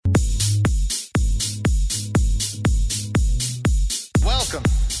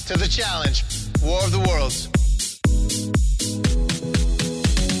to the challenge, War of the Worlds.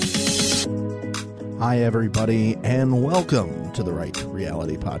 Hi, everybody, and welcome to the Right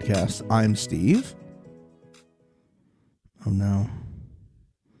Reality Podcast. I'm Steve. Oh, no.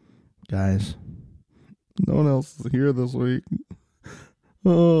 Guys, no one else is here this week.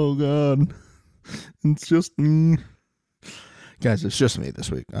 Oh, God. It's just me. Guys, it's just me this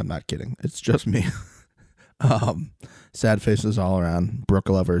week. I'm not kidding. It's just me. Sad faces all around. Brooke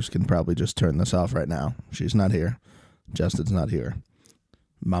lovers can probably just turn this off right now. She's not here. Justin's not here.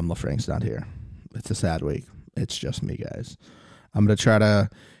 Mom LaFrank's not here. It's a sad week. It's just me, guys. I'm going to try to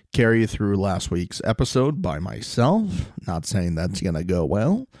carry you through last week's episode by myself. Not saying that's going to go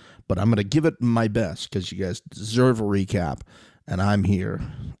well, but I'm going to give it my best because you guys deserve a recap, and I'm here,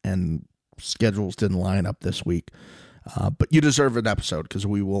 and schedules didn't line up this week. But you deserve an episode because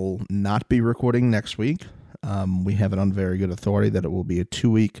we will not be recording next week. We have it on very good authority that it will be a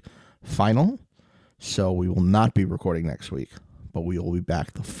 2-week final, so we will not be recording next week, but we will be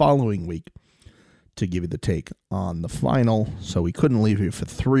back the following week to give you the take on the final. So we couldn't leave you for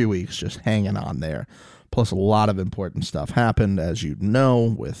 3 weeks just hanging on there. Plus, a lot of important stuff happened, as you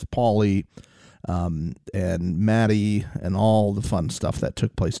know, with Paulie and Maddie and all the fun stuff that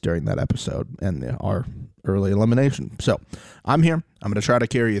took place during that episode and our early elimination. So I'm here. I'm going to try to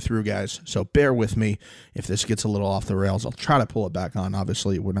carry you through, guys. So bear with me. If this gets a little off the rails, I'll try to pull it back on.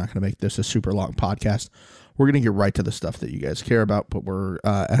 Obviously, we're not going to make this a super long podcast. We're going to get right to the stuff that you guys care about. But we're,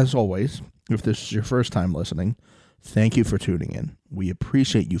 as always, if this is your first time listening, thank you for tuning in. We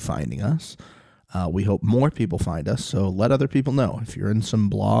appreciate you finding us. We hope more people find us. So let other people know. If you're in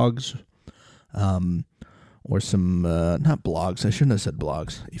some blogs, or some, not blogs, I shouldn't have said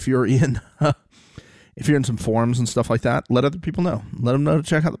blogs. If you're in some forums and stuff like that, let other people know. Let them know to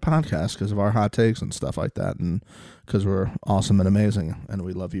check out the podcast because of our hot takes and stuff like that, and because we're awesome and amazing, and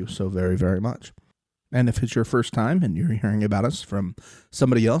we love you so very, very much. And if it's your first time and you're hearing about us from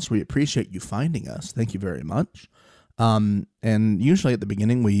somebody else, we appreciate you finding us. Thank you very much. And usually at the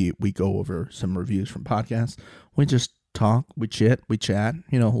beginning, we go over some reviews from podcasts. We just talk, we chat, a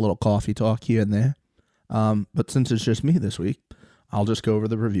little coffee talk here and there. But since it's just me this week, I'll just go over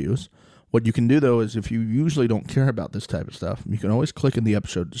the reviews. What you can do, though, is if you usually don't care about this type of stuff, you can always click in the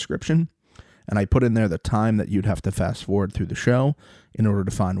episode description, and I put in there the time that you'd have to fast forward through the show in order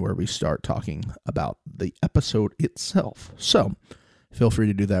to find where we start talking about the episode itself. So feel free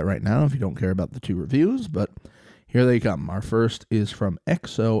to do that right now if you don't care about the 2 reviews, but here they come. Our first is from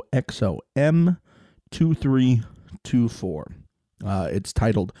XOXOM2324. It's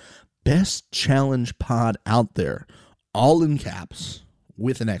titled Best Challenge Pod Out There, all in caps,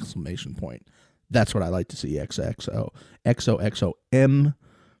 with an exclamation point. That's what I like to see.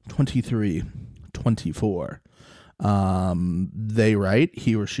 XOXOM2324. They write,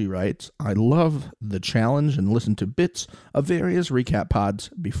 he or she writes, I love the challenge and listen to bits of various recap pods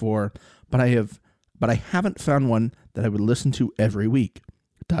before, but I haven't found one that I would listen to every week. ...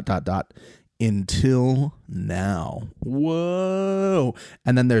 Until now. Whoa.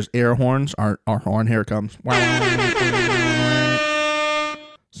 And then there's air horns. Our horn, here it comes.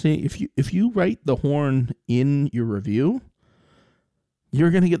 See, if you write the horn in your review, you're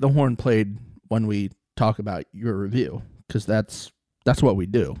going to get the horn played when we talk about your review, because that's what we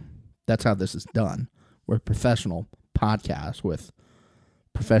do. That's how this is done. We're a professional podcast with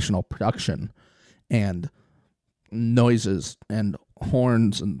professional production and noises and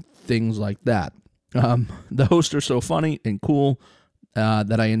horns and things like that. The hosts are so funny and cool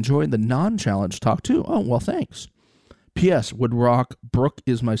that I enjoy the non-challenge talk too. Oh, well, thanks. P.S. Would rock Brooke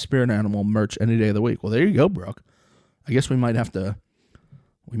is my spirit animal merch any day of the week. Well, there you go, Brooke. I guess we might have to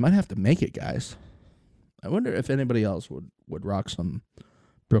make it, guys. I wonder if anybody else would rock some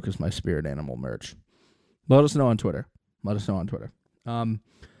Brooke is my spirit animal merch. Let us know on Twitter.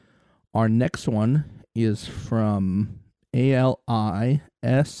 Our next one is from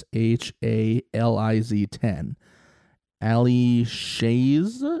ALISHALIZ10. Ali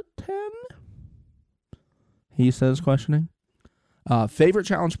Shays 10? He says, questioning. Favorite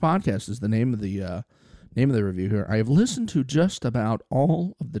challenge podcast is the name of the review here. I have listened to just about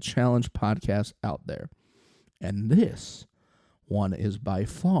all of the challenge podcasts out there, and this one is by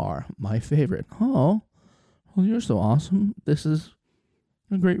far my favorite. Oh, well, you're so awesome. This is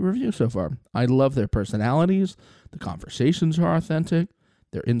a great review so far. I love their personalities. The conversations are authentic.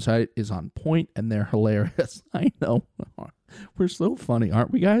 Their insight is on point, and they're hilarious. I know. We're so funny,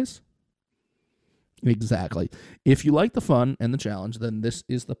 aren't we, guys? Exactly. If you like the fun and the challenge, then this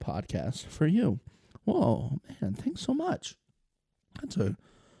is the podcast for you. Whoa, man, thanks so much. That's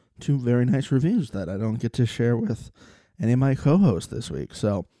two very nice reviews that I don't get to share with any of my co-hosts this week.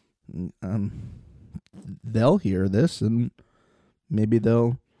 So they'll hear this and maybe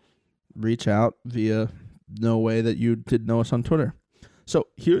they'll reach out via no way that you did know us on Twitter. So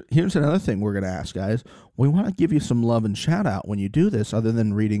here's another thing we're going to ask, guys. We want to give you some love and shout out when you do this, other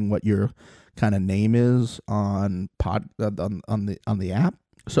than reading what your kind of name is on the app.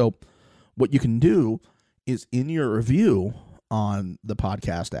 So what you can do is in your review on the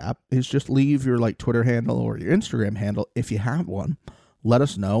podcast app is just leave your Twitter handle or your Instagram handle if you have one. Let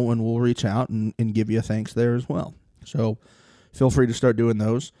us know and we'll reach out and give you a thanks there as well. So feel free to start doing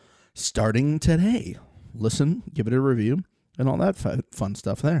those starting today. Listen, give it a review, and all that fun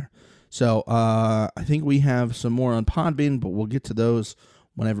stuff there. So I think we have some more on Podbean, but we'll get to those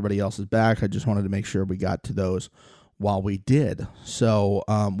when everybody else is back. I just wanted to make sure we got to those while we did. So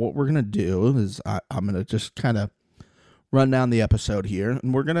what we're going to do is I'm going to just kind of run down the episode here,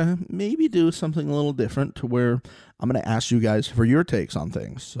 and we're going to maybe do something a little different to where I'm going to ask you guys for your takes on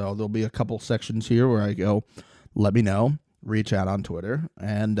things. So there'll be a couple sections here where I go, let me know, reach out on Twitter,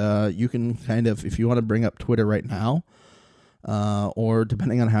 and you can kind of, if you want to bring up Twitter right now, or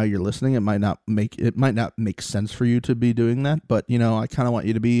depending on how you're listening, it might not make sense for you to be doing that, but I kind of want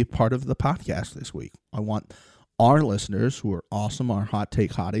you to be part of the podcast this week. I want our listeners, who are awesome, our hot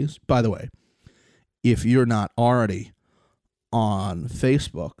take hotties. By the way, if you're not already on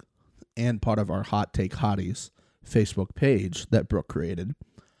Facebook and part of our Hot Take Hotties Facebook page that Brooke created,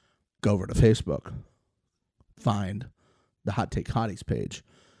 go over to Facebook, find the Hot Take Hotties page,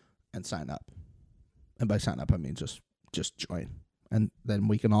 and sign up. And by sign up, I mean just join. And then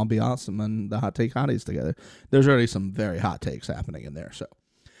we can all be awesome and the Hot Take Hotties together. There's already some very hot takes happening in there. So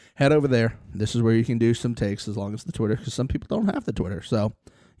head over there. This is where you can do some takes as long as the Twitter, because some people don't have the Twitter. So,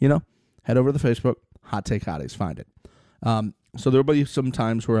 head over to the Facebook, Hot Take Hotties, find it. So there'll be some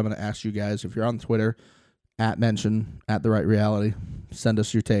times where I'm going to ask you guys, if you're on Twitter, @mention, @TheRightReality, send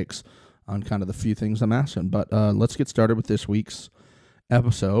us your takes on kind of the few things I'm asking. But let's get started with this week's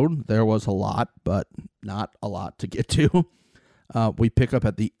episode. There was a lot, but not a lot to get to. We pick up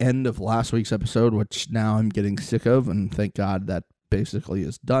at the end of last week's episode, which now I'm getting sick of, and thank God that basically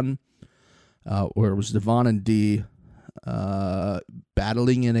is done, where it was Devon and Dee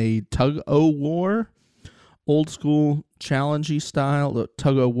battling in a tug-o-war, old school challenge-y style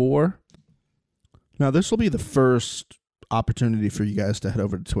tug-o-war. Now, this will be the first opportunity for you guys to head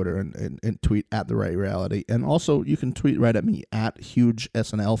over to Twitter and tweet @TheRightReality. And also, you can tweet right at me,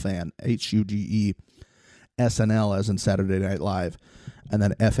 @HugeSNLFan, HUGE SNL as in Saturday Night Live, and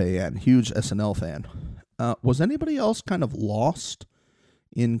then FAN, Huge SNL Fan. Was anybody else kind of lost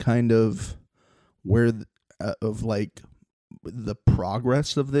in kind of where, the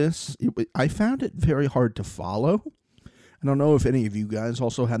progress of this? I found it very hard to follow. I don't know if any of you guys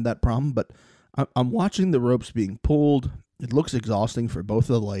also had that problem, but I'm watching the ropes being pulled. It looks exhausting for both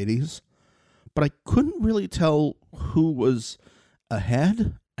of the ladies, but I couldn't really tell who was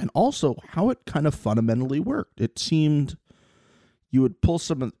ahead and also how it kind of fundamentally worked. It seemed you would pull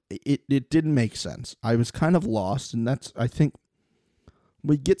some of it. It didn't make sense. I was kind of lost, and I think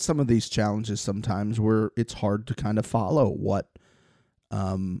we get some of these challenges sometimes where it's hard to kind of follow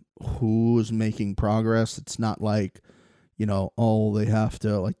who's making progress. It's not like, they have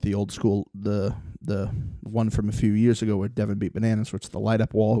to, like the old school, the one from a few years ago where Devin beat Bananas, which is the light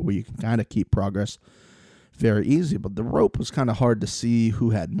up wall where you can kind of keep progress very easy. But the rope was kind of hard to see who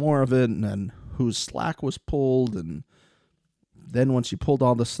had more of it and then whose slack was pulled. And then once you pulled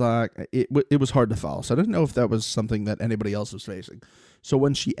all the slack, it was hard to follow. So I didn't know if that was something that anybody else was facing. So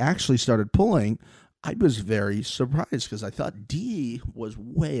when she actually started pulling, I was very surprised because I thought Dee was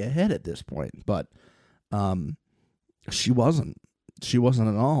way ahead at this point. But she wasn't. She wasn't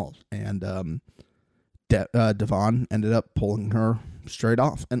at all. And Devon ended up pulling her straight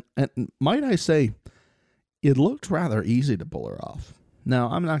off. And might I say, it looked rather easy to pull her off. Now,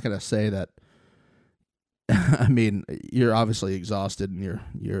 I'm not going to say that. I mean, you're obviously exhausted and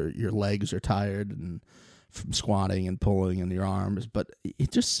your legs are tired and from squatting and pulling in your arms, but it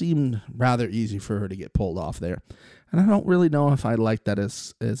just seemed rather easy for her to get pulled off there. And I don't really know if I like that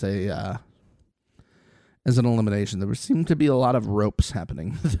as an elimination. There seemed to be a lot of ropes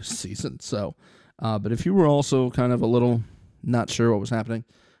happening this season. So, but if you were also kind of a little not sure what was happening,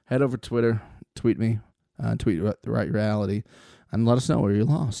 head over to Twitter, tweet me, tweet The Right Reality, and let us know where you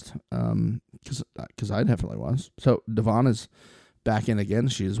lost. Because I definitely was. So Devon is back in again.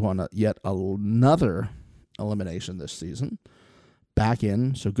 She's won yet another elimination this season. Back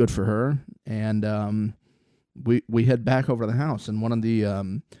in, so good for her. And we head back over to the house. And one of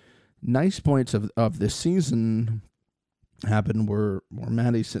the nice points of this season happened where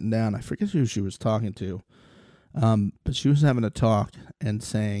Maddie's sitting down. I forget who she was talking to. But she was having a talk and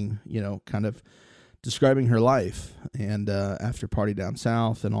saying, kind of describing her life. And after Party Down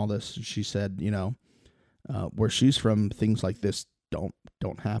South and all this, she said, where she's from, things like this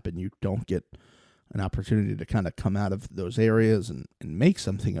don't happen. You don't get an opportunity to kind of come out of those areas and make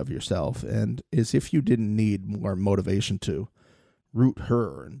something of yourself. And as if you didn't need more motivation to root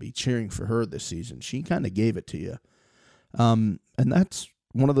her and be cheering for her this season, she kind of gave it to you. And that's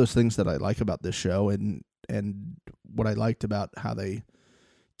one of those things that I like about this show, and what I liked about how they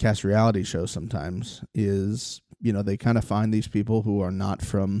cast reality shows sometimes is, they kind of find these people who are not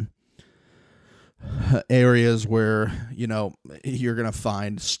from areas where, you're going to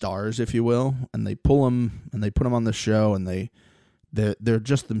find stars, if you will, and they pull them and they put them on the show, and they're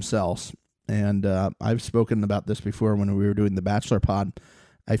just themselves. And I've spoken about this before when we were doing the Bachelor pod.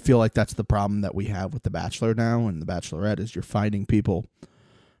 I feel like that's the problem that we have with the Bachelor now and the Bachelorette, is you're finding people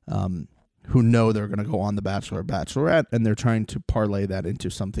who know they're going to go on the Bachelor or Bachelorette, and they're trying to parlay that into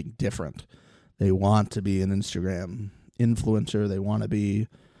something different. They want to be an Instagram influencer. They want to be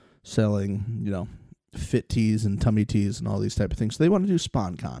selling, fit teas and tummy teas and all these type of things. So they want to do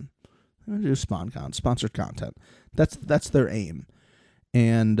SpawnCon. They want to do SpawnCon, sponsored content. That's their aim.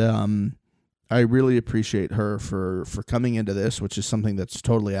 And I really appreciate her for coming into this, which is something that's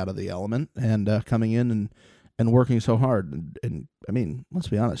totally out of the element, and coming in and working so hard. And I mean, let's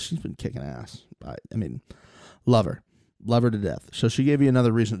be honest, she's been kicking ass. I mean, love her to death. So she gave you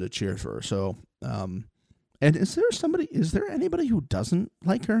another reason to cheer for her. So, and is there anybody who doesn't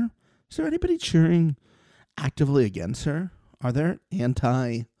like her? Is there anybody cheering actively against her? Are there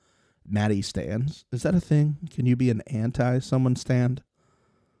anti-Maddie stands? Is that a thing? Can you be an anti-someone stand?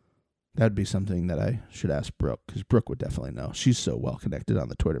 That'd be something that I should ask Brooke, because Brooke would definitely know. She's so well connected on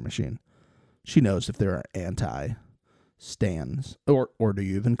the Twitter machine. She knows if there are anti-stands, or do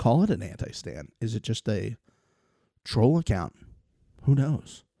you even call it an anti-stand? Is it just a troll account? Who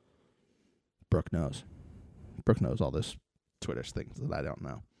knows? Brooke knows. Brooke knows all this Twitter things that I don't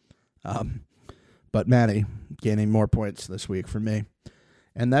know. But Maddie gaining more points this week for me.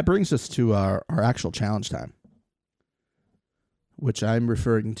 And that brings us to our actual challenge time, which I'm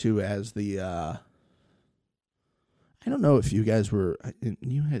referring to as the, I don't know if you guys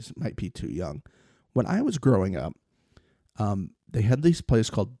might be too young. When I was growing up, they had this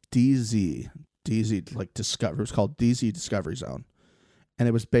place called DZ, like Discovery. It was called DZ Discovery Zone. And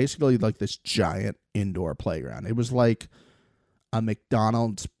it was basically like this giant indoor playground. It was like a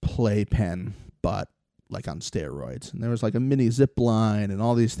McDonald's playpen, but like on steroids. And there was like a mini zip line and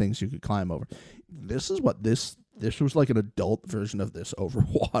all these things you could climb over. This is what this was like, an adult version of this over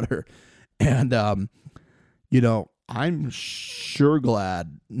water. And, I'm sure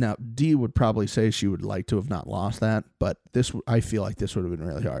glad. Now, Dee would probably say she would like to have not lost that, but I feel like this would have been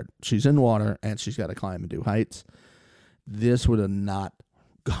really hard. She's in water and she's got to climb and do heights. This would have not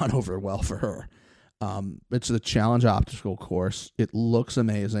gone over well for her. It's the Challenge Obstacle Course. It looks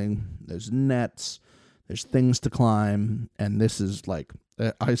amazing. There's nets. There's things to climb. And this is like,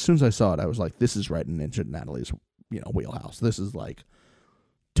 as soon as I saw it, I was like, this is right in Ninja Natalie's, wheelhouse. This is like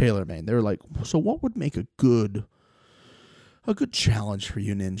tailor-made. They were like, so what would make a good challenge for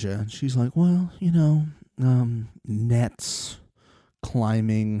you, Ninja? And she's like, well, nets,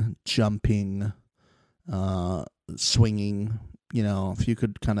 climbing, jumping, swinging, if you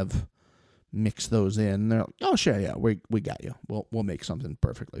could kind of mix those in. They're like, oh, sure, yeah, we got you. We'll make something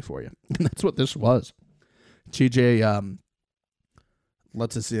perfectly for you. And that's what this was. TJ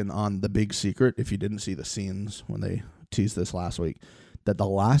lets us in on the big secret, if you didn't see the scenes when they teased this last week, that the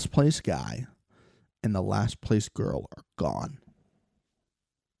last place guy and the last place girl are gone.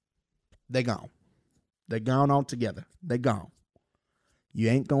 They gone. They gone altogether. They gone. You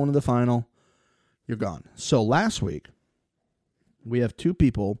ain't going to the final. You're gone. So last week, we have two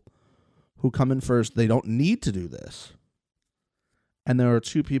people who come in first. They don't need to do this. And there are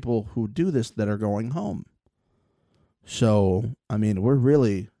two people who do this that are going home. So, I mean, we're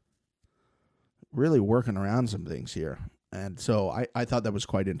really, really working around some things here. And so I thought that was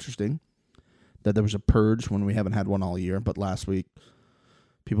quite interesting, that there was a purge when we haven't had one all year. But last week,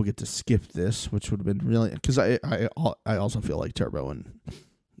 people get to skip this, which would have been really, because I also feel like Turbo and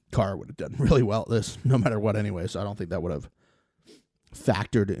Carr would have done really well at this, no matter what anyway. So I don't think that would have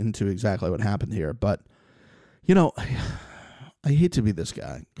factored into exactly what happened here. But, I hate to be this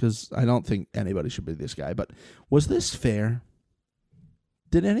guy, because I don't think anybody should be this guy. But was this fair?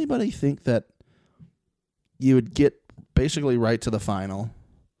 Did anybody think that you would get basically right to the final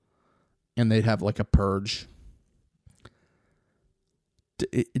and they'd have like a purge?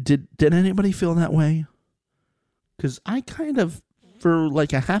 Did anybody feel that way? Because I kind of, for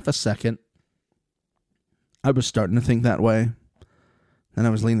like a half a second, I was starting to think that way. Then I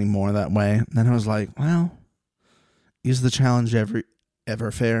was leaning more that way. And then I was like, well, is the challenge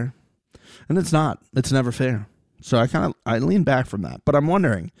ever fair? And it's not. It's never fair. So I lean back from that. But I'm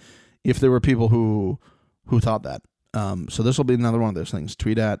wondering if there were people who thought that. So this will be another one of those things.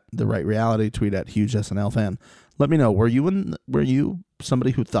 Tweet at The Right Reality. Tweet at Huge SNL Fan. Let me know. Were you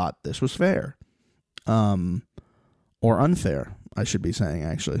somebody who thought this was fair? Or unfair, I should be saying,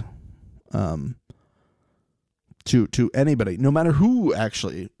 actually. To anybody, no matter who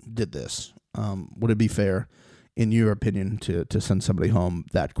actually did this, would it be fair, in your opinion, to send somebody home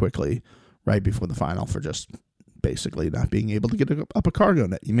that quickly right before the final for just basically not being able to get up a cargo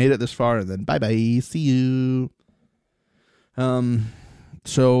net? You made it this far, and then bye-bye, see you.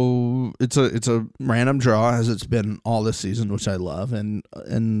 So it's a random draw, as it's been all this season, which I love, and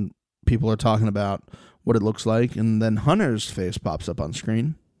people are talking about what it looks like, and then Hunter's face pops up on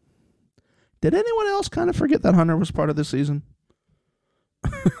screen. Did anyone else kind of forget that Hunter was part of this season?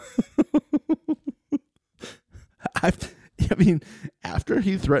 I mean, after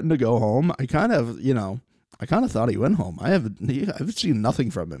he threatened to go home, I kind of thought he went home. I've seen nothing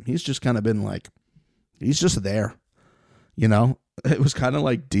from him. He's just kind of been like, he's just there. It was kind of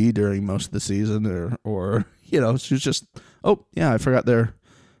like D during most of the season, or she was just, oh yeah, I forgot they're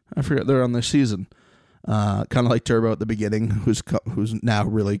on this season. Kind of like Turbo at the beginning, who's now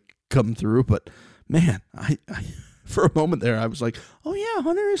really come through. But man, I for a moment there, I was like, oh yeah,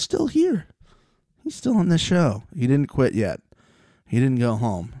 Hunter is still here. He's still on this show. He didn't quit yet. He didn't go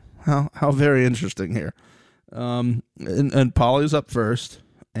home. How very interesting here. And Polly's up first,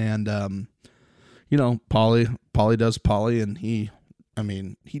 and Polly does Polly, and he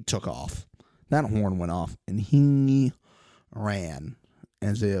took off. That horn went off, and he ran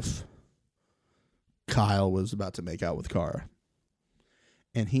as if Kyle was about to make out with Cara.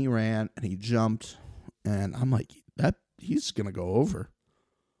 And he ran, and he jumped, and I'm like, he's going to go over.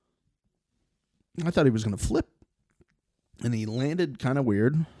 I thought he was going to flip. And he landed kind of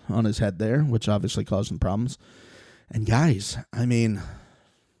weird on his head there, which obviously caused him problems. And guys, I'm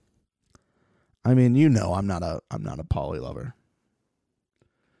not a Polly lover.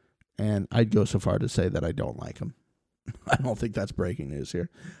 And I'd go so far to say that I don't like him. I don't think that's breaking news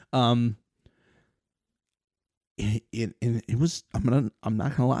here. It was, I'm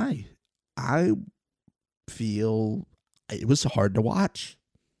not gonna lie, I feel it was hard to watch.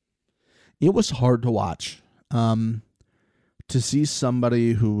 It was hard to watch. To see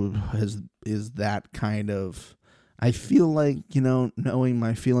somebody who is that kind of, I feel like, knowing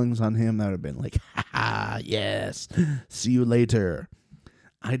my feelings on him, that would have been like, ha, yes, see you later.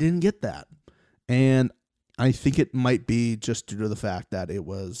 I didn't get that. And I think it might be just due to the fact that it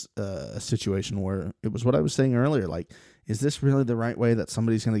was a situation where it was what I was saying earlier. Like, is this really the right way that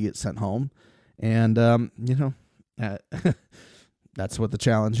somebody's going to get sent home? And, that's what the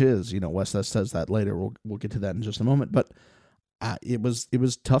challenge is. West says that later. We'll get to that in just a moment. But it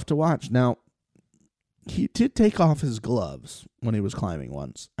was tough to watch. Now, he did take off his gloves when he was climbing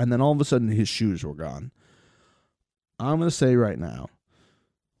once, and then all of a sudden his shoes were gone. I'm going to say right now,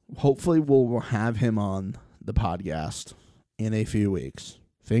 hopefully we'll have him on the podcast in a few weeks.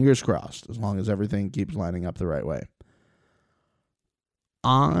 Fingers crossed, as long as everything keeps lining up the right way.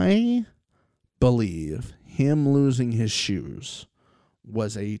 I believe him losing his shoes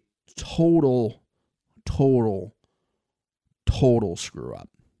was a total screw up.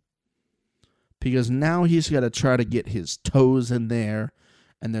 Because now he's got to try to get his toes in there,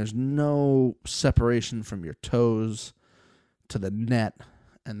 and there's no separation from your toes to the net,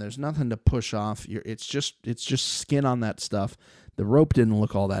 and there's nothing to push off. It's just skin on that stuff. The rope didn't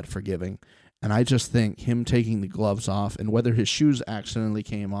look all that forgiving, and I just think him taking the gloves off, and whether his shoes accidentally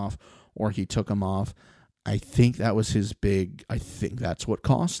came off or he took them off, I think that was I think that's what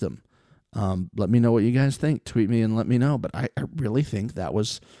cost him. Let me know what you guys think. Tweet me and let me know. But I really think that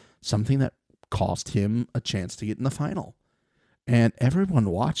was something that cost him a chance to get in the final. And everyone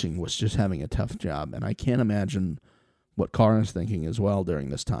watching was just having a tough job. And I can't imagine what Cara's thinking as well during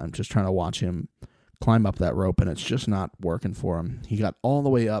this time, just trying to watch him climb up that rope, and it's just not working for him. He got all the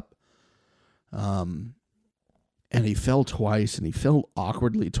way up, and he fell twice, and he fell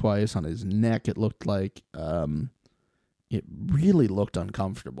awkwardly twice on his neck. It looked like it really looked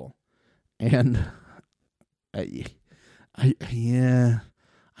uncomfortable. And I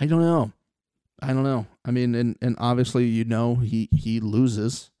don't know. I mean, and obviously, he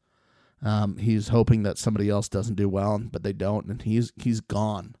loses. He's hoping that somebody else doesn't do well, but they don't, and he's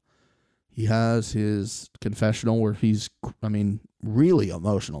gone. He has his confessional where he's, really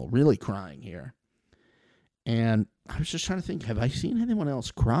emotional, really crying here. And I was just trying to think, have I seen anyone else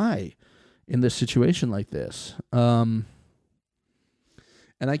cry in this situation like this. And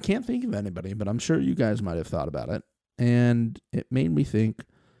I can't think of anybody, but I'm sure you guys might have thought about it. And it made me think,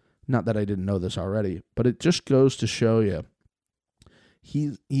 not that I didn't know this already, but it just goes to show you,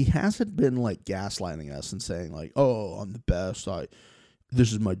 he hasn't been like gaslighting us and saying like, oh, I'm the best.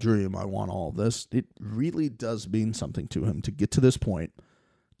 This is my dream. I want all this. It really does mean something to him to get to this point,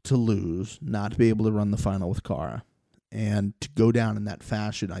 to lose, not to be able to run the final with Cara, and to go down in that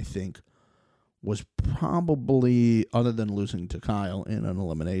fashion, I think, was probably, other than losing to Kyle in an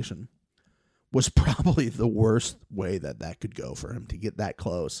elimination, was probably the worst way that could go for him. To get that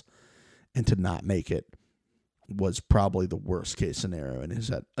close and to not make it was probably the worst case scenario in his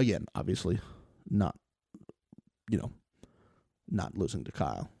head. Again, obviously, not losing to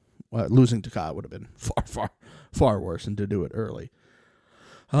Kyle. Losing to Kyle would have been far worse, and to do it early.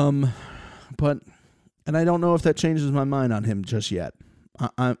 But, and I don't know if that changes my mind on him just yet.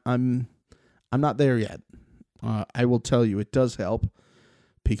 I'm not there yet. I will tell you, it does help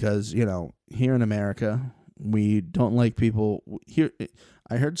because, here in America, we don't like people here.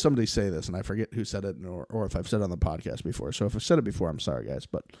 I heard somebody say this, and I forget who said it or if I've said it on the podcast before. So if I've said it before, I'm sorry, guys.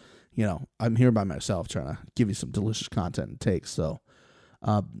 But, I'm here by myself trying to give you some delicious content and takes. So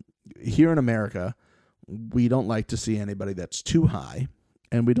here in America, we don't like to see anybody that's too high,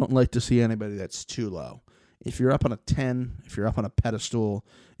 and we don't like to see anybody that's too low. If you're up on a 10, if you're up on a pedestal,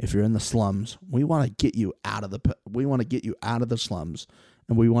 if you're in the slums, we want to get you out of the slums,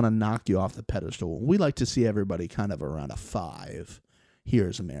 and we want to knock you off the pedestal. We like to see everybody kind of around a 5 here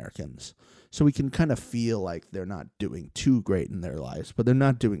as Americans. So we can kind of feel like they're not doing too great in their lives, but they're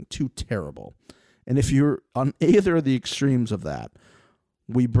not doing too terrible. And if you're on either of the extremes of that,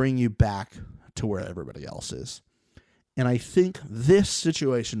 we bring you back to where everybody else is. And I think this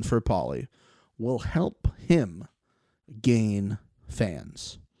situation for Paulie will help him gain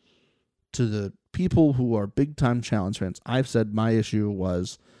fans. To the people who are big-time challenge fans, I've said my issue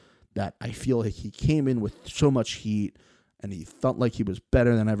was that I feel like he came in with so much heat, and he felt like he was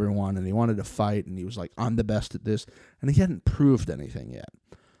better than everyone, and he wanted to fight, and he was like, I'm the best at this, and he hadn't proved anything yet.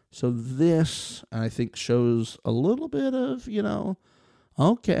 So this, I think, shows a little bit of,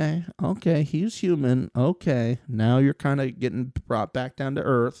 okay, he's human, okay, now you're kind of getting brought back down to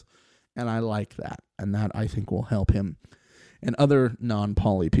earth. And I like that. And that, I think, will help him and other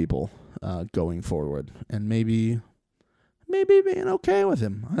non-poly people going forward. And maybe being okay with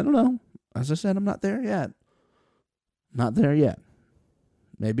him. I don't know. As I said, I'm not there yet.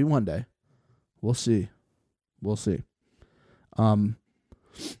 Maybe one day. We'll see. One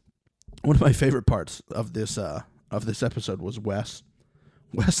of my favorite parts of this episode was Wes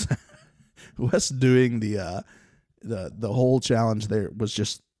doing the whole challenge there was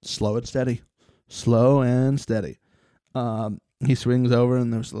just slow and steady. He swings over,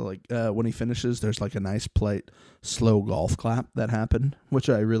 and there's like when he finishes, there's like a nice slow golf clap that happened, which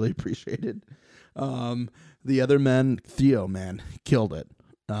I really appreciated. The other men, Theo, man, killed it.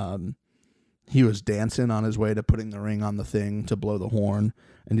 He was dancing on his way to putting the ring on the thing to blow the horn,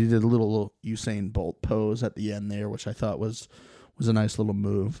 and he did a little Usain Bolt pose at the end there, which I thought was a nice little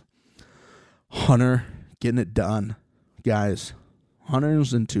move. Hunter getting it done, guys.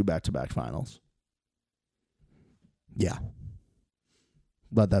 Hunter's in 2 back-to-back finals. Yeah.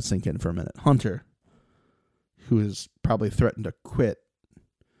 Let that sink in for a minute. Hunter, who has probably threatened to quit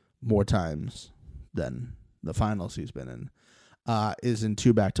more times than the finals he's been in, is in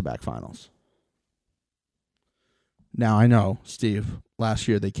 2 back-to-back finals. Now, I know, Steve, last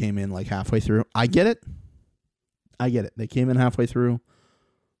year they came in like halfway through. I get it. They came in halfway through.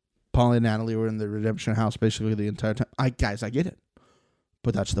 Paulie and Natalie were in the redemption house basically the entire time. I get it.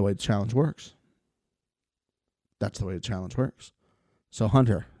 But that's the way the challenge works. So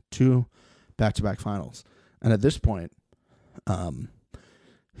Hunter, 2 back-to-back finals. And at this point,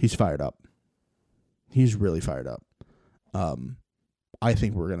 he's fired up. He's really fired up. I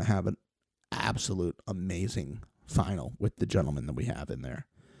think we're going to have an absolute amazing final with the gentlemen that we have in there.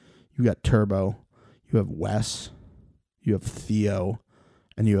 You got Turbo, you have Wes, you have Theo,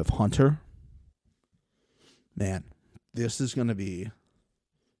 and you have Hunter. Man, this is going to be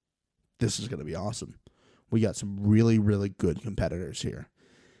awesome. We got some really, really good competitors here,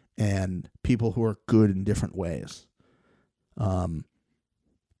 and people who are good in different ways. And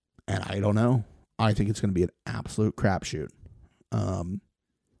I don't know. I think it's going to be an absolute crapshoot.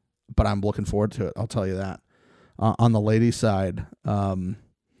 But I'm looking forward to it. I'll tell you that. On the ladies' side,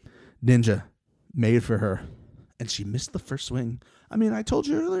 Ninja made for her, and she missed the first swing. I mean, I told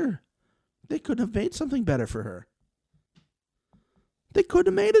you earlier, they couldn't have made something better for her. They could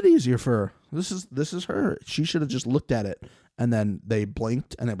have made it easier for her. This is her. She should have just looked at it, and then they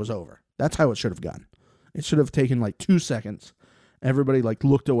blinked, and it was over. That's how it should have gone. It should have taken like 2 seconds. Everybody like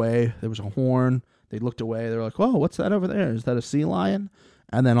looked away. There was a horn. They looked away. They were like, "Whoa, what's that over there? Is that a sea lion?"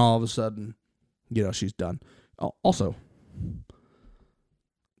 And then all of a sudden, she's done. Also,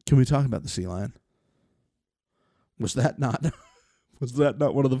 can we talk about the sea lion? Was that not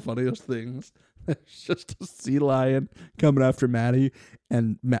one of the funniest things? It's just a sea lion coming after Maddie,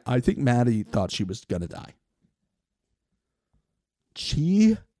 and I think Maddie thought she was gonna die.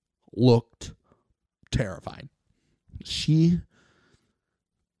 She looked terrified. She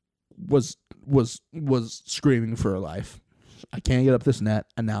was screaming for her life. I can't get up this net,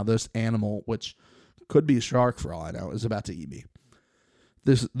 and now this animal, which could be a shark for all I know, is about to eat me.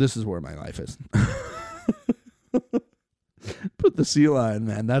 This is where my life is. But the sea lion,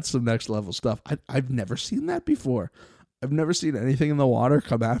 man, that's some next level stuff. I've never seen that before. I've never seen anything in the water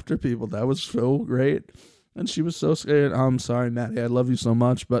come after people. That was so great. And she was so scared. I'm sorry, Maddie. I love you so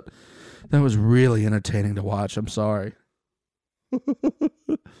much, but that was really entertaining to watch. I'm sorry. But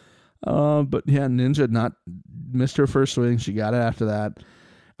yeah, Ninja not missed her first swing. She got it after that.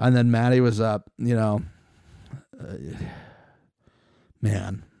 And then Maddie was up, man,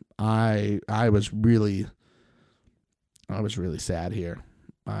 I was really sad here.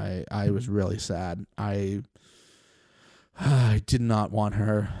 I was really sad. I did not want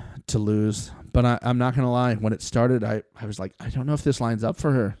her to lose, but I'm not gonna lie. When it started, I was like, I don't know if this lines up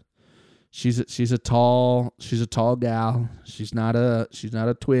for her. She's a tall gal. She's not a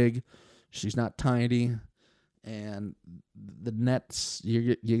twig. She's not tiny, and the nets,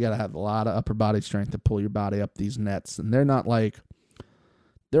 you gotta have a lot of upper body strength to pull your body up these nets, and they're not like.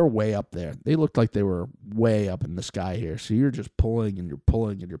 They're way up there. They looked like they were way up in the sky here. So you're just pulling and you're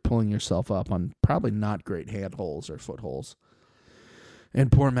pulling and you're pulling yourself up on probably not great handholds or footholds. And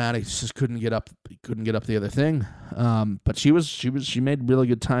poor Maddie just couldn't get up the other thing. But she made really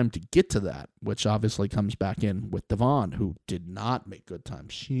good time to get to that, which obviously comes back in with Devon, who did not make good time.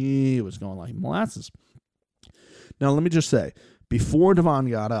 She was going like molasses. Now let me just say, before Devon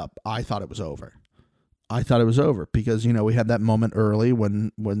got up, I thought it was over. Because, we had that moment early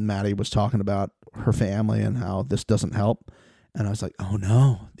when Maddie was talking about her family and how this doesn't help. And I was like, oh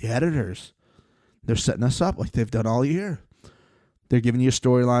no, the editors, they're setting us up like they've done all year. They're giving you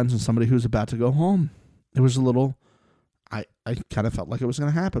storylines and somebody who's about to go home. It was a little, I kind of felt like it was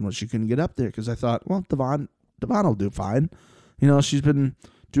going to happen when she couldn't get up there because I thought, well, Devon will do fine. She's been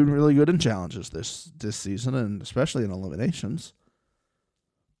doing really good in challenges this season and especially in eliminations.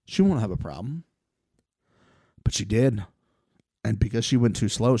 She won't have a problem. But she did. And because she went too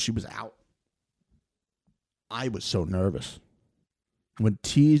slow, she was out. I was so nervous. When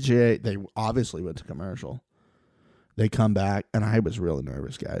TJ, they obviously went to commercial. They come back, and I was really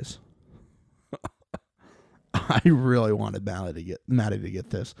nervous, guys. I really wanted Maddie to get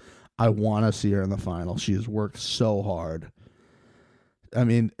this. I want to see her in the final. She has worked so hard. I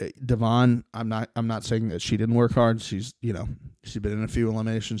mean, Devon, I'm not saying that she didn't work hard. She's been in a few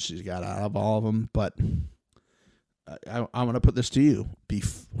eliminations. She's got out of all of them, but I'm going to put this to you.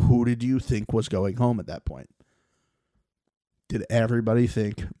 Who did you think was going home at that point? Did everybody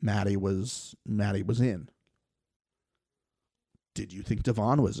think Maddie was in? Did you think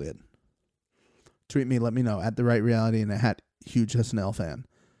Devon was in? Tweet me, let me know, at The Right Reality and at Huge SNL Fan.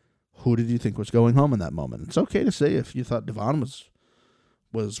 Who did you think was going home in that moment? It's okay to say if you thought Devon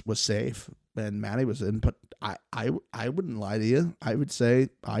was safe and Maddie was in, but I wouldn't lie to you. I would say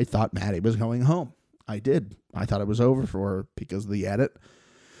I thought Maddie was going home. I did. I thought it was over for her because of the edit.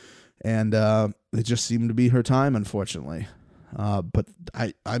 And it just seemed to be her time, unfortunately. But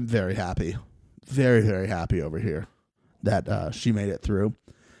I'm very happy. Very, very happy over here that she made it through.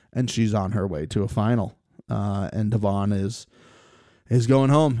 And she's on her way to a final. And Devon is going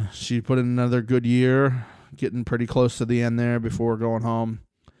home. She put in another good year, getting pretty close to the end there before going home.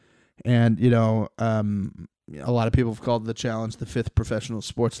 And, a lot of people have called the challenge the 5th professional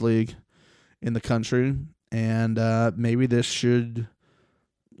sports league in the country, and maybe this should,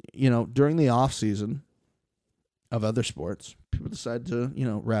 during the off season of other sports, people decide to,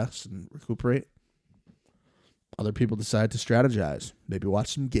 rest and recuperate. Other people decide to strategize, maybe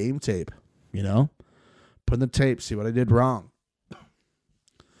watch some game tape, put in the tape, see what I did wrong.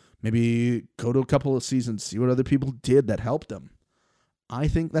 Maybe go to a couple of seasons, see what other people did that helped them. I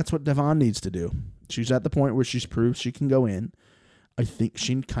think that's what Devon needs to do. She's at the point where she's proved she can go in. I think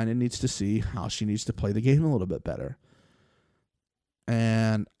she kind of needs to see how she needs to play the game a little bit better.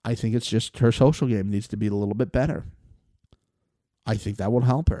 And I think it's just her social game needs to be a little bit better. I think that will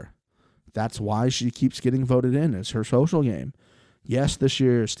help her. That's why she keeps getting voted in. It's her social game. Yes, this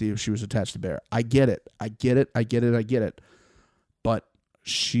year, Steve, she was attached to Bear. I get it. But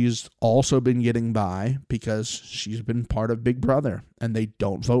she's also been getting by because she's been part of Big Brother, and they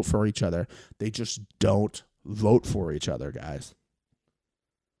don't vote for each other. They just don't vote for each other, guys.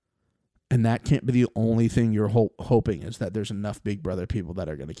 And that can't be the only thing you're hoping, is that there's enough Big Brother people that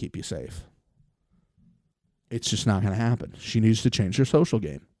are going to keep you safe. It's just not going to happen. She needs to change her social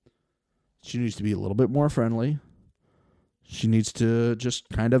game. She needs to be a little bit more friendly. She needs to just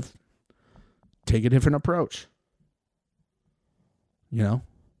kind of take a different approach. You know?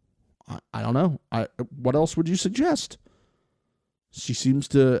 I don't know. What else would you suggest? She seems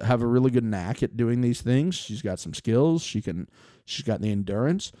to have a really good knack at doing these things. She's got some skills. She's got the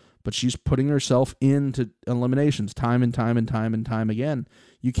endurance, but she's putting herself into eliminations time and time and time and time again.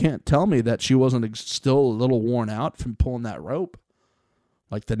 You can't tell me that she wasn't still a little worn out from pulling that rope,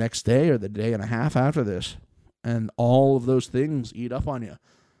 like the next day or the day and a half after this. And all of those things eat up on you.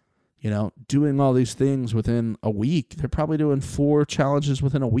 You know, doing all these things within a week. They're probably doing 4 challenges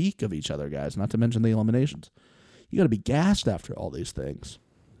within a week of each other, guys, not to mention the eliminations. You got to be gassed after all these things.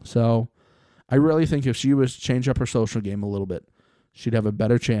 So I really think if she was to change up her social game a little bit, she'd have a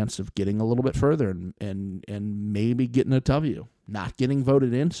better chance of getting a little bit further and maybe getting a W, not getting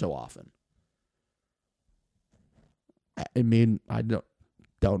voted in so often. I mean, I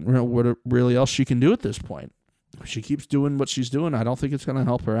don't know what really else she can do at this point. If she keeps doing what she's doing, I don't think it's going to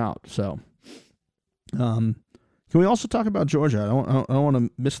help her out. So, can we also talk about Georgia? I don't want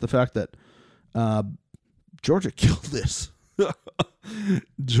to miss the fact that Georgia killed this.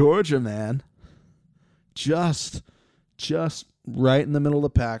 Georgia, man, just right in the middle of the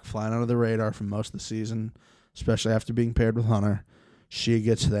pack, flying under the radar for most of the season, especially after being paired with Hunter. She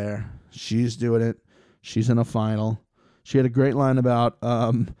gets there. She's doing it. She's in a final. She had a great line about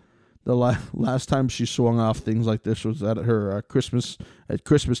the last time she swung off things like this was at her Christmas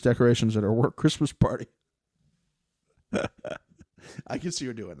decorations at her work Christmas party. I could see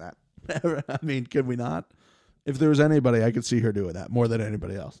her doing that. I mean, could we not? If there was anybody, I could see her doing that more than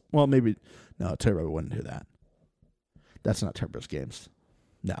anybody else. Well, maybe no. Turbo wouldn't do that. That's not Turbo's games.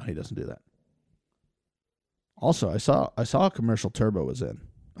 No, he doesn't do that. Also, I saw a commercial Turbo was in.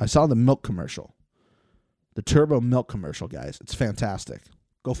 I saw the milk commercial. The Turbo milk commercial, guys. It's fantastic.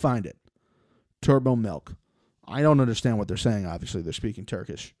 Go find it. Turbo milk. I don't understand what they're saying. Obviously, they're speaking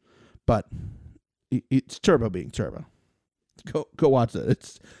Turkish. But it's Turbo being Turbo. Go watch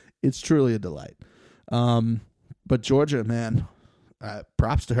it. It's truly a delight. But Georgia, man,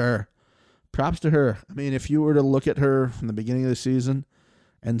 props to her. Props to her. I mean, if you were to look at her from the beginning of the season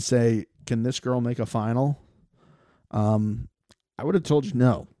and say, can this girl make a final? I would have told you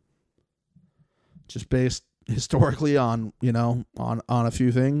no. Just based historically on, on a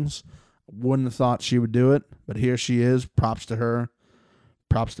few things. Wouldn't have thought she would do it, but here she is. Props to her.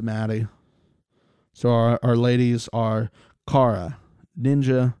 Props to Maddie. So our ladies are Cara,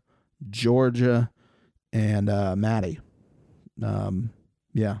 Ninja, Georgia, and Maddie.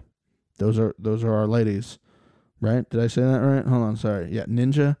 Yeah. Those are our ladies. Right? Did I say that right? Hold on, sorry. Yeah,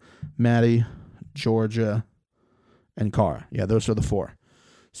 Ninja, Maddie, Georgia, and Cara. Yeah, those are the 4.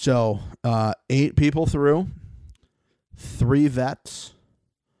 So, 8 people through, 3 vets,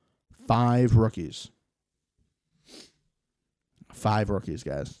 5 rookies. 5 rookies,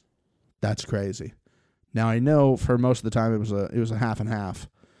 guys. That's crazy. Now, I know for most of the time it was a half and half.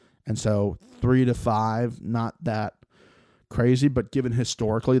 And so 3 to 5, not that crazy, but given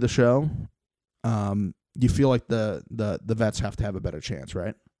historically the show, you feel like the vets have to have a better chance,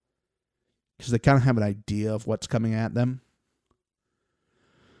 right? Because they kind of have an idea of what's coming at them.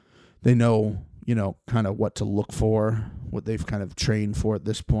 They know, kind of what to look for, what they've kind of trained for at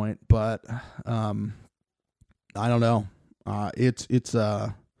this point. But I don't know. It's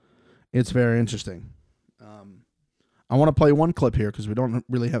very interesting. I want to play one clip here because we don't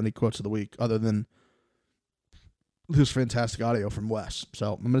really have any quotes of the week other than this fantastic audio from Wes.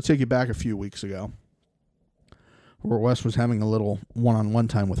 So I'm going to take you back a few weeks ago where Wes was having a little one-on-one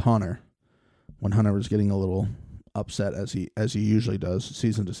time with Hunter when Hunter was getting a little upset as he usually does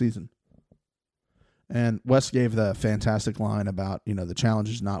season to season. And Wes gave the fantastic line about, the challenge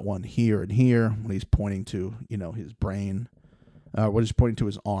is not one here and here when he's pointing to, his brain, when he's pointing to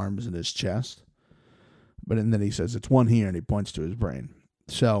his arms and his chest. And then he says it's one here and he points to his brain.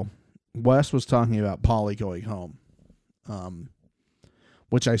 So Wes was talking about Pauly going home,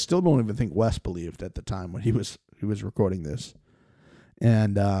 which I still don't even think Wes believed at the time when he was recording this.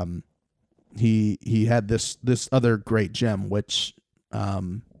 And he had this other great gem, which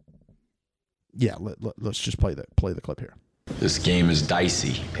let's just play the clip here. This game is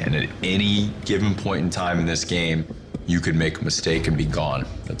dicey, and at any given point in time in this game, you could make a mistake and be gone.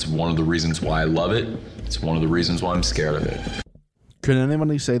 That's one of the reasons why I love it. It's one of the reasons why I'm scared of it. Could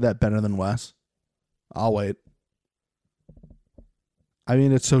anybody say that better than Wes? I'll wait. I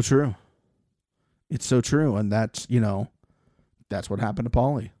mean, it's so true. It's so true. And that's, that's what happened to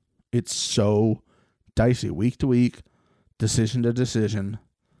Paulie. It's so dicey week to week, decision to decision.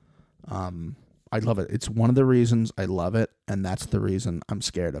 I love it. It's one of the reasons I love it, and that's the reason I'm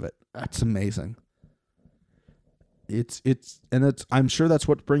scared of it. That's amazing. I'm sure that's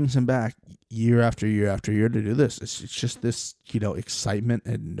what brings him back year after year after year to do this. It's just this, excitement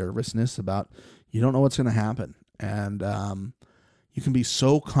and nervousness about you don't know what's going to happen. And you can be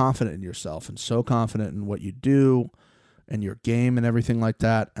so confident in yourself and so confident in what you do and your game and everything like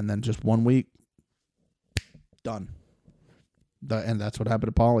that. And then just 1 week, done. And that's what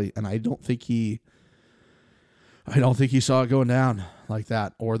happened to Paulie. And I don't think he saw it going down like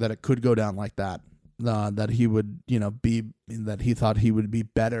that, or that it could go down like that. That he would, that he thought he would be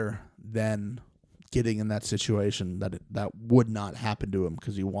better than getting in that situation. That would not happen to him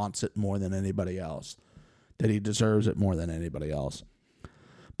because he wants it more than anybody else. That he deserves it more than anybody else.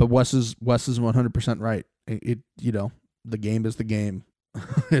 But Wes is 100% right. The game is the game.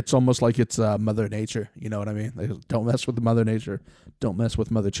 It's almost like it's Mother Nature. You know what I mean? Like, don't mess with Mother Nature. Don't mess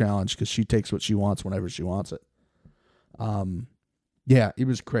with Mother Challenge, because she takes what she wants whenever she wants it. Yeah, it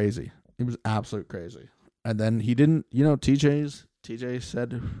was crazy. It was absolute crazy. And then he didn't, TJ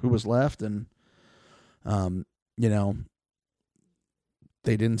said who was left, and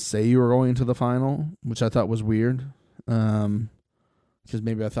they didn't say you were going to the final, which I thought was weird. Because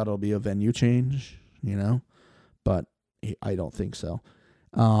maybe I thought it'll be a venue change, but I don't think so.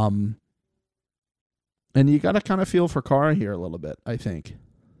 And you got to kind of feel for Cara here a little bit, I think.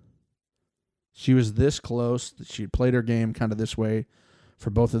 She was this close. She played her game kind of this way for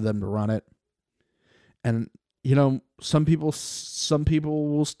both of them to run it. And, some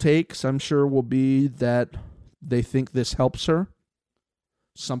people's takes, I'm sure, will be that they think this helps her.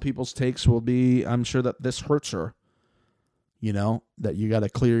 Some people's takes will be, I'm sure, that this hurts her. That you got to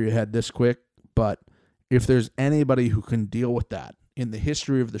clear your head this quick. But if there's anybody who can deal with that in the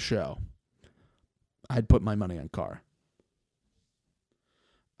history of the show, I'd put my money on Cara.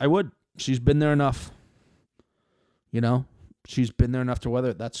 I would. She's been there enough. She's been there enough to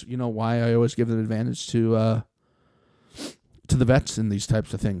weather it. That's, why I always give an advantage to the vets in these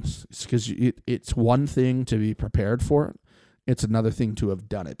types of things. It's because it's one thing to be prepared for it. It's another thing to have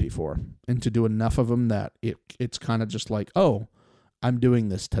done it before and to do enough of them that it's kind of just like, oh, I'm doing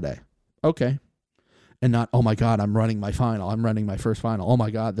this today. Okay. And not, oh my God, I'm running my final. I'm running my first final. Oh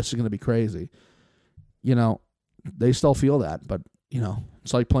my God, this is going to be crazy. They still feel that, but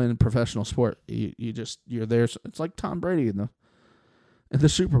it's like playing professional sport. You're there. It's like Tom Brady in the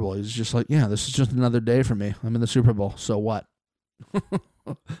Super Bowl. He's just like, yeah, this is just another day for me. I'm in the Super Bowl. So what?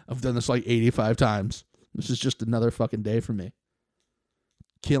 I've done this like 85 times. This is just another fucking day for me.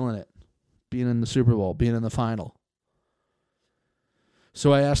 Killing it. Being in the Super Bowl. Being in the final.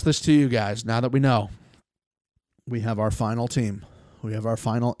 So I ask this to you guys. Now that we know, we have our final team. We have our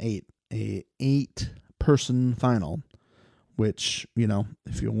final 8. A 8-person final. Which,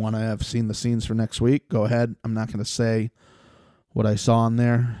 if you want to have seen the scenes for next week, go ahead. I'm not going to say what I saw in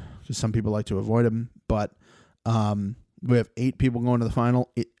there, because some people like to avoid them. But we have 8 people going to the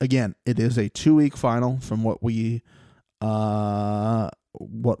final. It is a 2-week final from what we know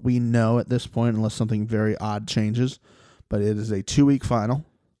at this point, unless something very odd changes. But it is a 2-week final,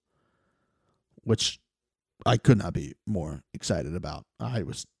 which I could not be more excited about. I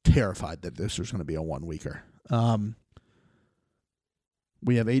was terrified that this was going to be a 1-weeker.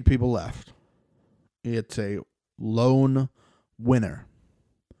 We have 8 people left. It's a lone winner.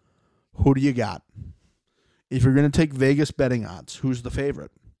 Who do you got? If you're going to take Vegas betting odds, who's the favorite?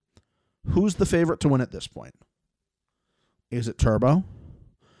 Who's the favorite to win at this point? Is it Turbo?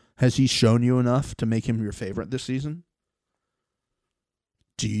 Has he shown you enough to make him your favorite this season?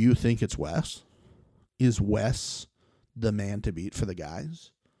 Do you think it's Wes? Is Wes the man to beat for the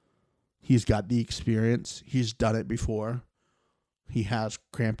guys? He's got the experience. He's done it before. He has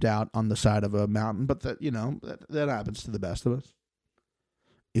cramped out on the side of a mountain, but that happens to the best of us.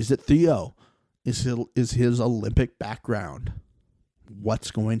 Is it Theo? Is his Olympic background what's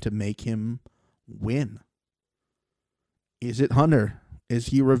going to make him win? Is it Hunter? Is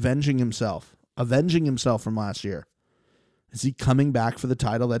he avenging himself from last year? Is he coming back for the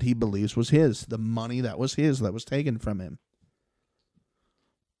title that he believes was his, the money that was his, that was taken from him?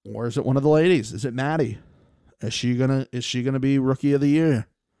 Or is it one of the ladies? Is it Maddie? Is she gonna be Rookie of the Year?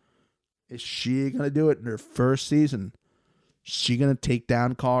 Is she gonna do it in her first season? Is she gonna take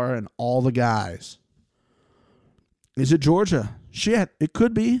down Cara and all the guys? Is it Georgia? Shit, it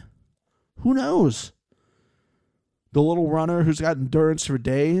could be. Who knows? The little runner who's got endurance for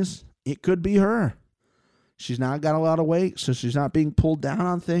days, it could be her. She's not got a lot of weight, so she's not being pulled down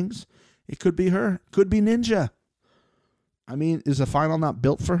on things. It could be her. Could be Ninja. I mean, is the final not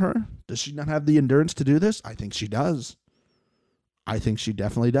built for her? Does she not have the endurance to do this? I think she does. I think she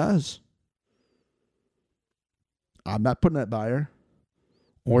definitely does. I'm not putting that by her.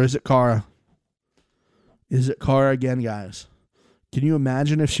 Or is it Cara? Is it Cara again, guys? Can you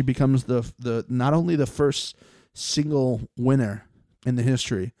imagine if she becomes the not only the first single winner in the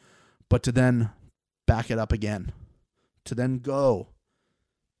history, but to then back it up again, to then go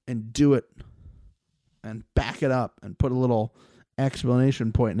and do it and back it up and put a little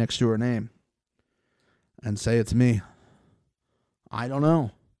exclamation point next to her name and say it's me? I don't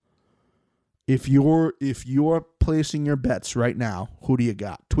know. If you're placing your bets right now, who do you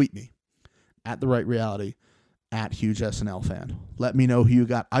got? Tweet me at The Right Reality, at Huge SNL Fan. Let me know who you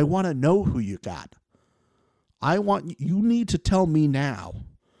got. I want to know who you got. You need to tell me now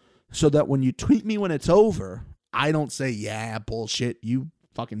so that when you tweet me when it's over, I don't say, yeah, bullshit, you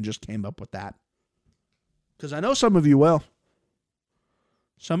fucking just came up with that. Because I know some of you will.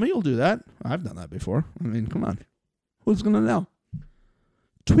 Some of you will do that. I've done that before. I mean, come on. Who's going to know?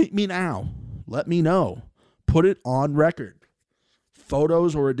 Tweet me now. Let me know. Put it on record.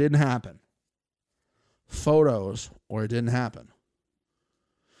 Photos or it didn't happen. Photos or it didn't happen.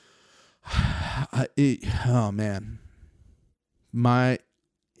 Oh, man.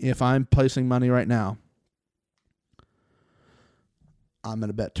 If I'm placing money right now, I'm going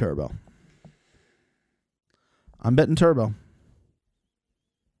to bet Turbo. I'm betting Turbo.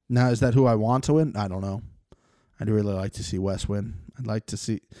 Now, is that who I want to win? I don't know. I'd really like to see Wes win. I'd like to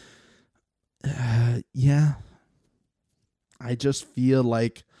see... yeah. I just feel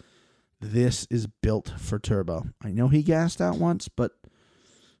like this is built for Turbo. I know he gassed out once, but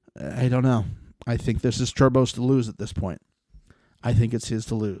I don't know. I think this is Turbo's to lose at this point. I think it's his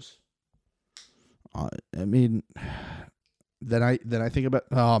to lose. I mean, then I think about...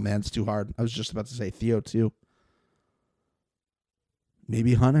 Oh, man, it's too hard. I was just about to say Theo, too.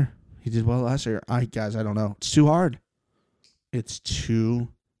 Maybe Hunter. He did well last year. Guys, I don't know. It's too hard. It's too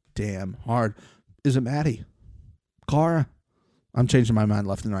damn hard. Is it Maddie? Cara? I'm changing my mind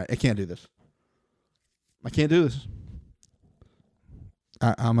left and right. I can't do this. I can't do this.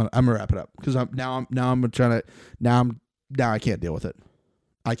 I'm gonna wrap it up because I can't deal with it.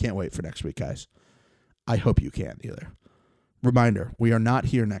 I can't wait for next week, guys. I hope you can't either. Reminder: we are not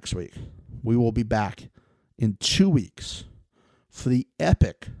here next week. We will be back in 2 weeks for the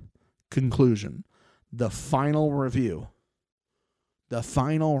epic conclusion, the final review, the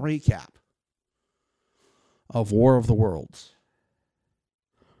final recap of War of the Worlds.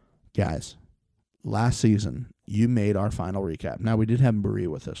 Guys, last season, you made our final recap. Now, we did have Marie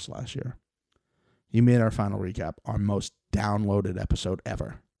with us last year. You made our final recap, our most downloaded episode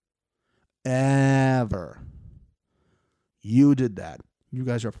ever. Ever. You did that. You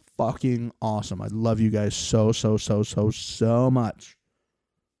guys are fucking awesome. I love you guys so much.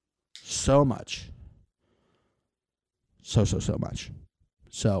 So much. So much.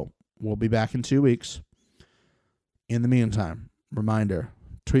 So, we'll be back in 2 weeks. In the meantime, reminder,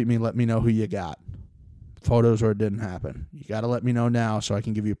 tweet me, let me know who you got. Photos or it didn't happen. You got to let me know now so I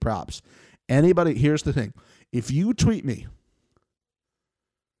can give you props. Anybody, here's the thing. If you tweet me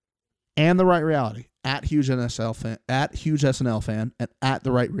and The Right Reality, at Huge SNL Fan, and at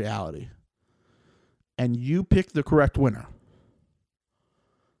The Right Reality, and you pick the correct winner,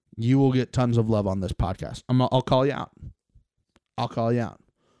 you will get tons of love on this podcast. I'll call you out.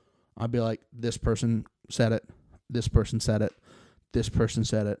 I'll be like, this person said it. This person said it. This person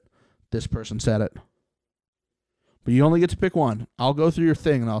said it. This person said it. But you only get to pick one. I'll go through your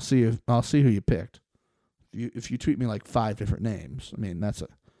thing and I'll see who you picked. If you tweet me like 5 different names, I mean it's a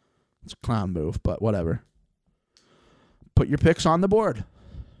clown move, but whatever. Put your picks on the board.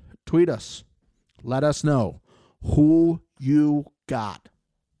 Tweet us. Let us know who you got.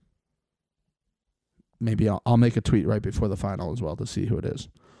 Maybe I'll make a tweet right before the final as well to see who it is.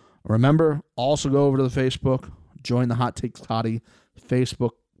 Remember, also go over to the Facebook, join the Hot Takes Hottie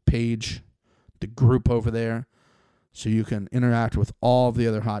Facebook page, the group over there, so you can interact with all of the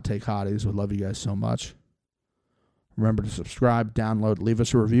other Hot Take Hotties. We love you guys so much. Remember to subscribe, download, leave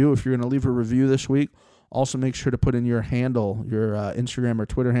us a review. If you're going to leave a review this week, also make sure to put in your handle, your Instagram or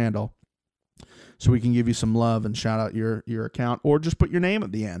Twitter handle, so we can give you some love and shout out your account, or just put your name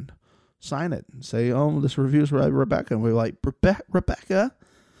at the end. Sign it and say, oh, this review's by Rebecca. And we're like, Rebecca?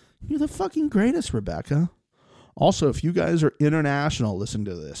 You're the fucking greatest, Rebecca. Also, if you guys are international, listen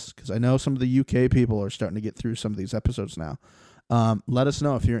to this, because I know some of the UK people are starting to get through some of these episodes now. Let us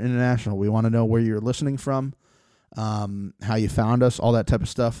know if you're international. We want to know where you're listening from. how you found us, all that type of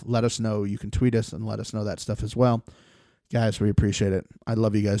stuff. Let us know. You can tweet us and let us know that stuff as well. Guys, we appreciate it. I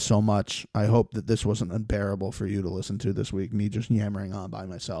love you guys so much. I hope that this wasn't unbearable for you to listen to this week, me just yammering on by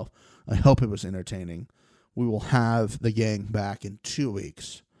myself. I hope it was entertaining. We will have the gang back in 2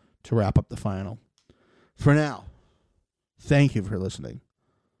 weeks to wrap up the final. For now, thank you for listening.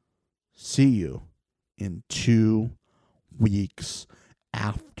 See you in 2 weeks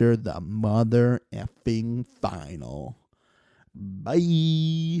after the mother effing final.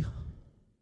 Bye.